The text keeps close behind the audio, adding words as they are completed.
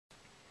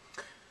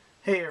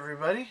Hey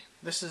everybody,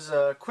 this is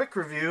a quick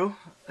review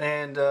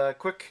and a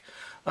quick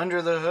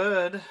under the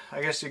hood,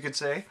 I guess you could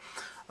say,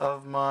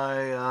 of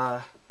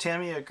my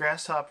Tamiya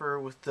Grasshopper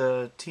with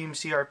the Team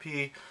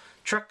CRP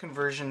truck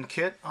conversion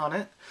kit on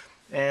it.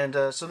 And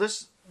so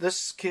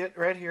this kit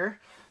right here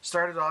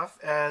started off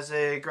as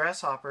a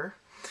Grasshopper,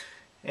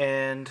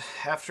 and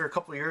after a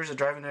couple of years of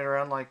driving it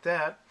around like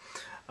that,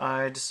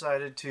 I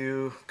decided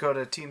to go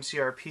to Team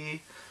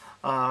CRP,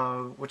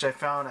 which I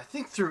found, I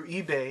think, through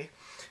eBay,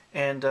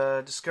 and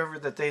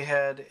discovered that they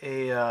had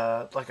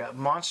a like a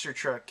monster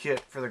truck kit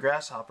for the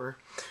Grasshopper.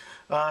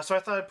 So I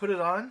thought I'd put it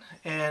on,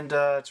 and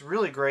it's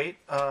really great.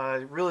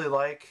 I really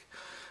like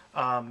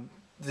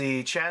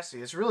the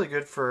chassis. It's really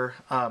good for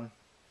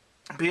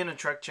being a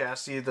truck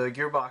chassis. The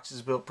gearbox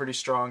is built pretty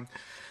strong,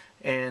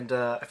 and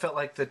I felt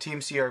like the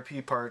Team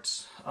CRP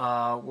parts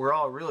were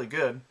all really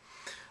good.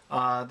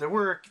 There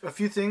were a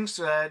few things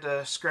that I had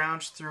to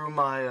scrounge through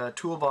my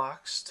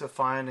toolbox to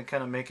find and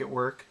kind of make it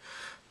work.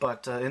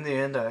 But in the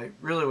end, I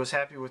really was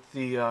happy with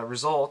the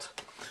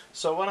result.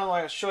 So why don't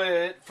I show you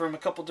it from a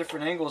couple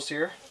different angles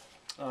here.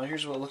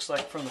 Here's what it looks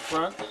like from the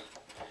front.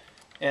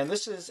 And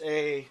this is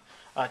a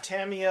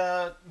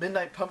Tamiya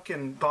Midnight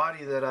Pumpkin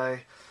body that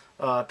I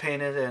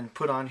painted and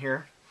put on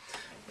here.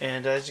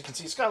 And as you can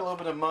see, it's got a little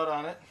bit of mud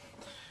on it.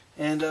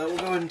 And we'll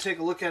go ahead and take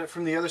a look at it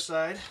from the other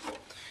side.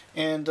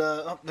 And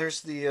oh,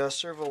 there's the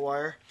servo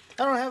wire.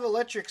 I don't have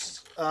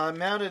electrics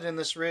mounted in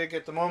this rig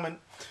at the moment.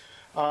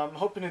 I'm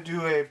hoping to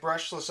do a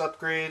brushless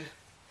upgrade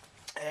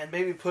and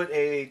maybe put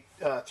a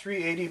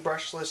 380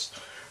 brushless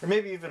or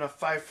maybe even a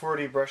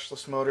 540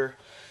 brushless motor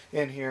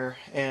in here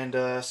and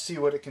see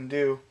what it can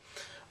do.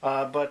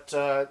 But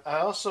I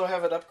also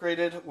have it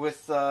upgraded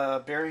with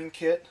bearing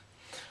kit.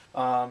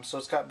 So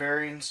it's got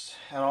bearings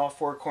at all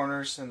four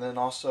corners, and then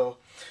also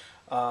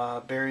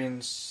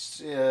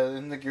bearings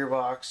in the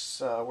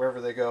gearbox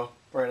wherever they go,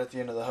 right at the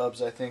end of the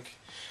hubs, I think.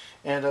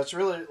 And it's a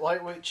really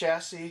lightweight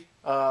chassis.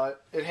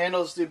 It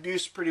handles the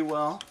abuse pretty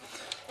well.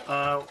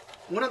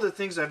 One of the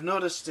things I've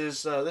noticed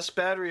is this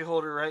battery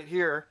holder right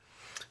here.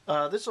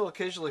 This will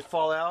occasionally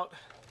fall out,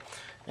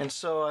 and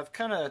so I've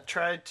kind of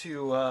tried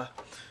to, of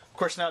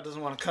course now it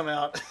doesn't want to come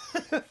out.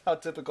 How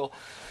typical.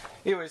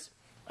 Anyways,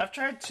 I've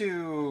tried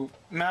to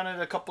mount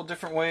it a couple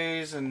different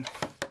ways and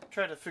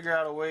try to figure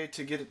out a way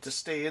to get it to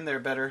stay in there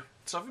better.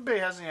 So if anybody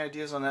has any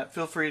ideas on that,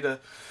 feel free to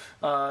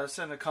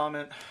send a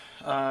comment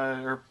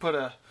or put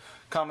a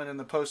comment in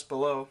the post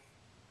below.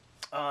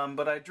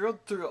 But I drilled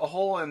through a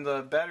hole in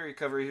the battery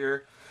cover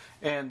here,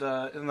 and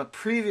in the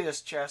previous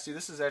chassis,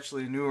 this is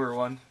actually a newer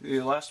one, the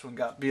last one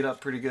got beat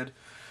up pretty good.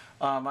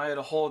 I had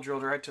a hole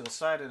drilled right to the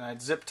side, and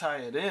I'd zip tie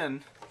it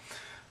in,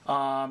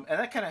 and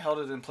that kind of held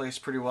it in place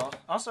pretty well.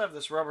 I also have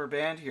this rubber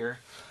band here.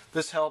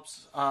 This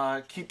helps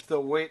keep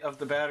the weight of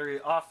the battery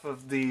off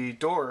of the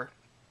door,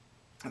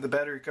 the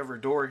battery cover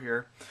door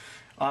here,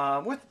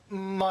 with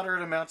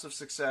moderate amounts of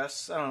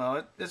success. I don't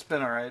know, it's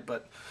been alright,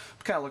 but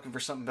I'm kind of looking for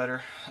something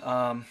better.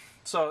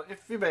 So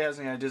if anybody has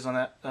any ideas on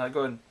that,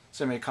 go ahead and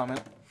send me a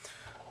comment.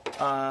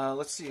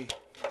 Let's see.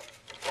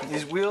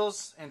 These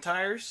wheels and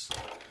tires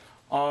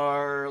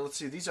are, let's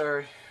see, these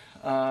are,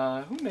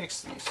 who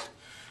makes these?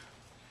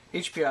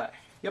 HPI.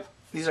 Yep,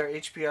 these are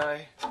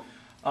HPI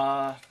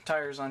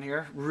tires on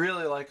here.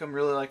 Really like them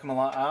a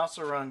lot. I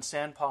also run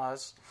sand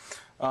paws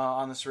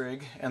on this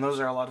rig, and those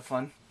are a lot of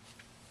fun.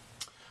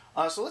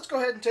 So let's go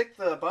ahead and take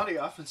the body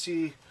off and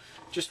see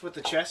just what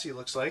the chassis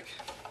looks like.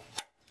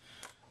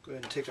 Go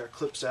ahead and take our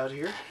clips out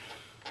here.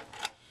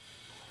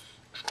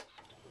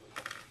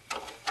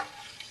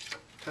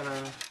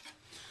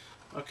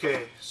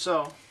 Okay,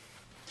 so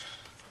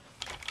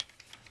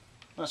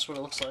that's what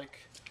it looks like.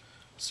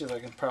 Let's see if I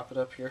can prop it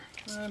up here.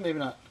 Maybe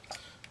not.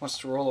 Wants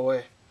to roll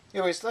away.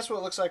 Anyways, that's what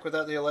it looks like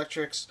without the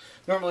electrics.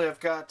 Normally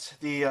I've got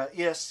the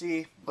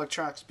ESC,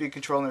 electronic speed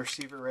control, and the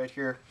receiver right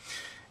here.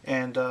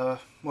 And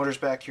motor's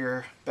back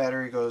here,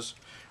 battery goes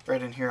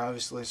right in here,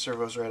 obviously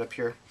servo's right up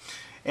here.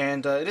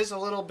 And it is a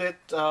little bit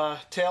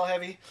tail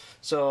heavy,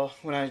 so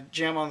when I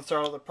jam on the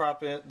throttle,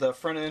 the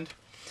front end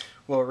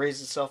will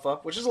raise itself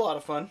up, which is a lot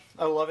of fun.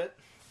 I love it.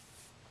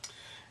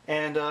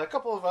 And a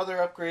couple of other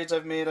upgrades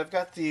I've made. I've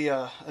got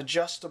the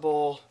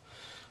adjustable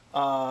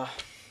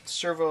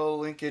servo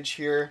linkage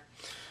here.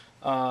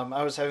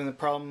 I was having the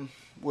problem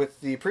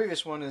with the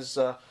previous one is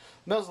the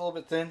metal's a little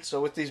bit thin,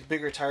 so with these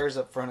bigger tires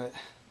up front,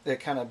 it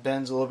kind of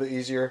bends a little bit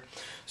easier.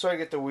 So I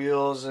get the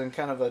wheels in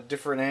kind of a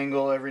different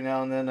angle every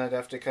now and then. I'd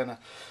have to kind of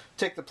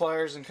take the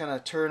pliers and kind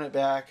of turn it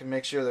back and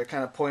make sure they're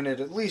kind of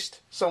pointed at least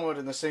somewhat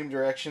in the same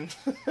direction.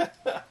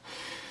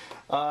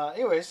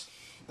 Anyways,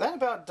 that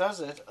about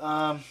does it.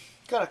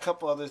 Got a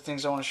couple other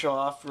things I want to show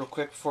off real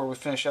quick before we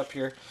finish up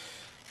here.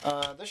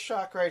 This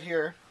shock right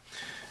here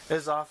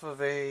is off of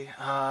a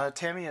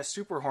Tamiya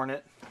Super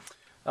Hornet.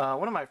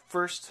 One of my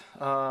first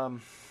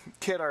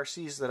kit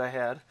RCs that I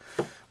had.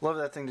 Love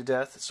that thing to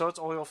death. So it's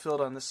oil filled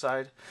on this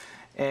side,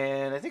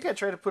 And I think I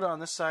tried to put it on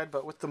this side,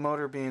 but with the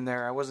motor being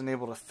there, I wasn't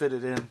able to fit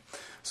it in.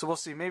 So we'll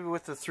see. Maybe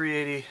with the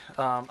 380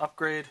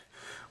 upgrade,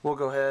 we'll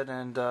go ahead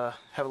and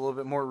have a little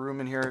bit more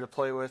room in here to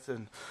play with,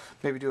 and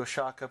maybe do a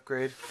shock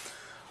upgrade.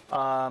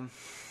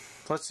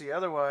 Let's see.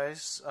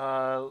 Otherwise,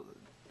 oh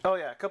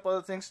yeah, a couple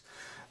other things.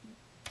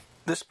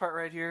 This part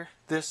right here,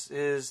 this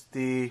is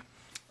the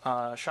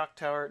shock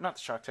tower, not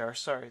the shock tower,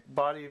 sorry,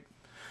 body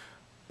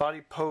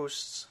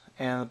posts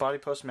and the body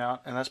post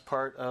mount, and that's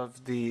part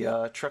of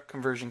the truck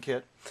conversion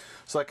kit.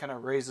 So that kind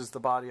of raises the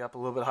body up a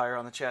little bit higher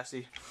on the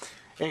chassis.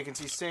 And you can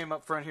see same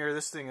up front here,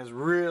 this thing is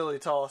really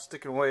tall,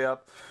 sticking way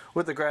up.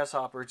 With the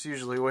Grasshopper, it's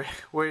usually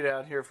way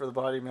down here for the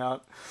body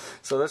mount.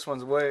 So this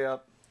one's way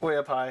up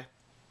high.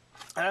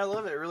 And I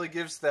love it. It really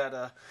gives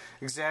that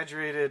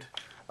exaggerated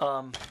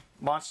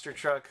monster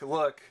truck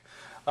look,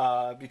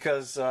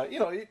 because you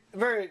know,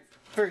 very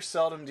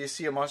seldom do you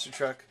see a monster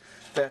truck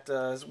that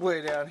is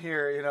way down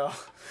here. You know,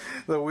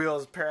 the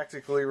wheels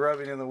practically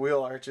rubbing in the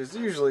wheel arches.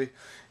 They're usually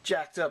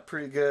jacked up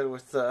pretty good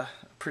with a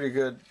pretty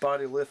good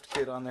body lift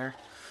kit on there.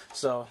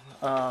 So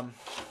yeah,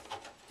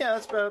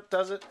 that's about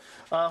does it.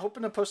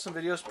 Hoping to post some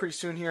videos pretty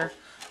soon here.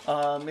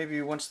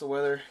 Maybe once the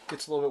weather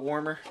gets a little bit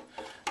warmer,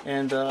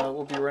 and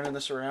we'll be running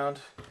this around,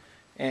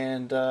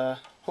 and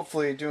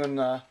hopefully doing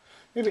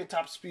maybe a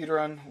top speed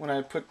run when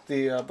I put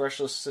the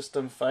brushless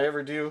system, if I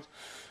ever do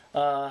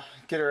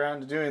get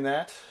around to doing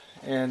that.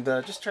 And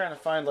just trying to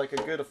find like a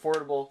good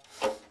affordable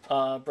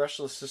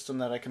brushless system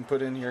that I can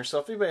put in here. So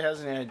if anybody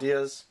has any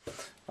ideas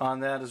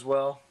on that as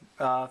well,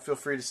 feel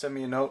free to send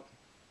me a note.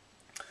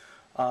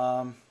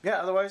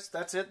 Yeah, otherwise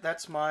that's it.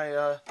 That's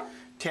my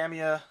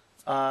Tamiya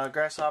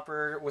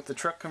Grasshopper with the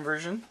truck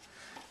conversion.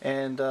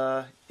 And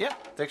yeah,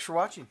 thanks for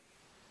watching.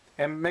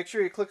 And make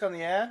sure you click on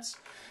the ads.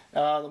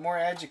 The more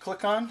ads you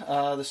click on,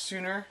 the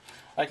sooner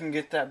I can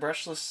get that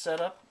brushless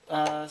set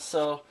up.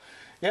 So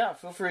yeah,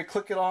 feel free to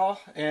click it all.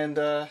 And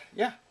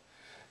yeah,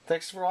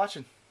 thanks for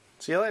watching.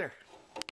 See you later.